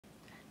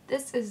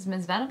This is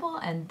Ms. Venable,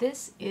 and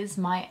this is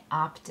my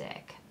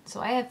OPTIC.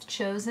 So I have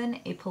chosen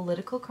a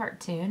political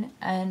cartoon,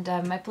 and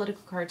my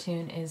political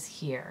cartoon is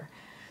here.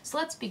 So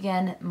let's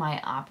begin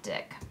my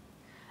OPTIC.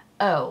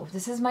 Oh,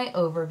 this is my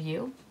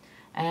overview,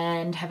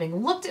 and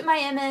having looked at my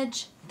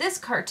image, this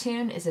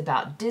cartoon is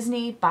about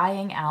Disney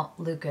buying out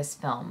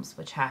Lucasfilms,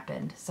 which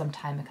happened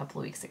sometime a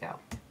couple of weeks ago.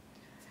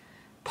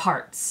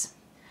 Parts.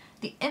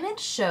 The image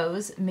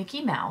shows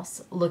Mickey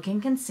Mouse, looking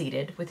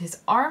conceited, with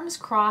his arms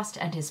crossed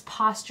and his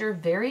posture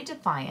very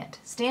defiant,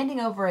 standing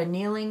over a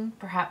kneeling,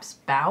 perhaps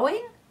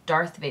bowing,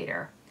 Darth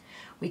Vader.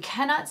 We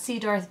cannot see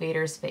Darth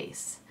Vader's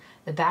face.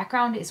 The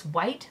background is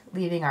white,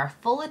 leaving our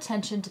full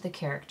attention to the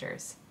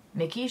characters.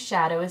 Mickey's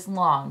shadow is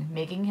long,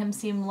 making him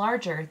seem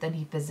larger than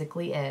he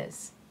physically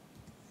is.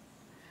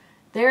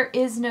 There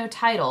is no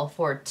title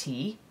for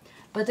T,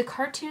 but the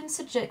cartoon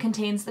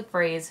contains the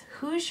phrase,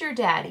 "Who's your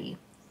daddy?"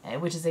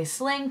 which is a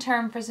slang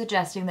term for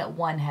suggesting that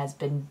one has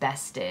been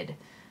bested.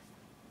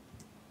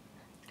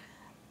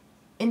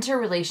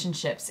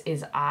 Interrelationships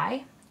is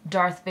I.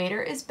 Darth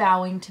Vader is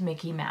bowing to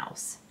Mickey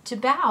Mouse. To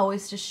bow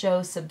is to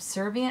show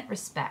subservient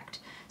respect,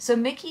 so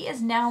Mickey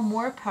is now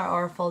more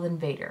powerful than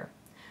Vader.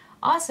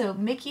 Also,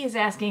 Mickey is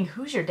asking,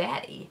 "Who's your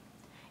daddy?"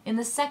 In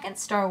the second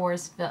Star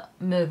Wars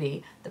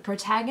movie, the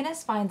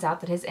protagonist finds out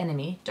that his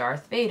enemy,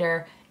 Darth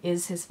Vader,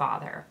 is his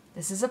father.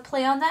 This is a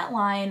play on that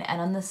line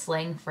and on the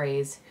slang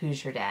phrase,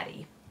 "Who's your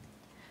daddy?"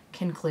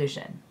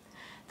 Conclusion.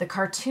 The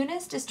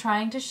cartoonist is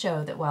trying to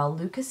show that while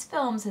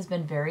Lucasfilms has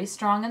been very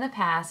strong in the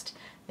past,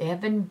 they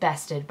have been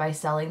bested by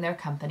selling their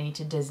company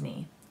to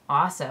Disney.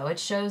 Also, it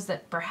shows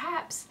that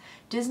perhaps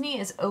Disney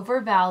is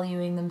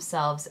overvaluing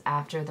themselves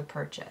after the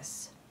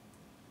purchase.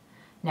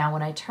 Now,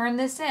 when I turn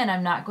this in,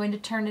 I'm not going to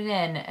turn it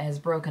in as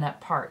broken up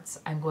parts.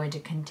 I'm going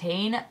to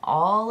contain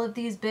all of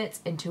these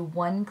bits into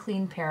one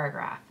clean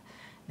paragraph.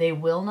 They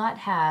will not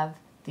have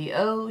the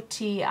O,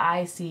 T,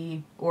 I,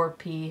 C, or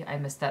P, I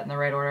missed that in the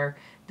right order,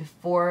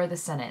 before the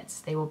sentence.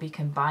 They will be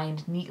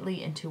combined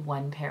neatly into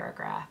one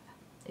paragraph.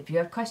 If you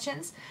have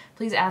questions,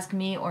 please ask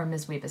me or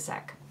Ms.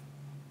 Wiebesek.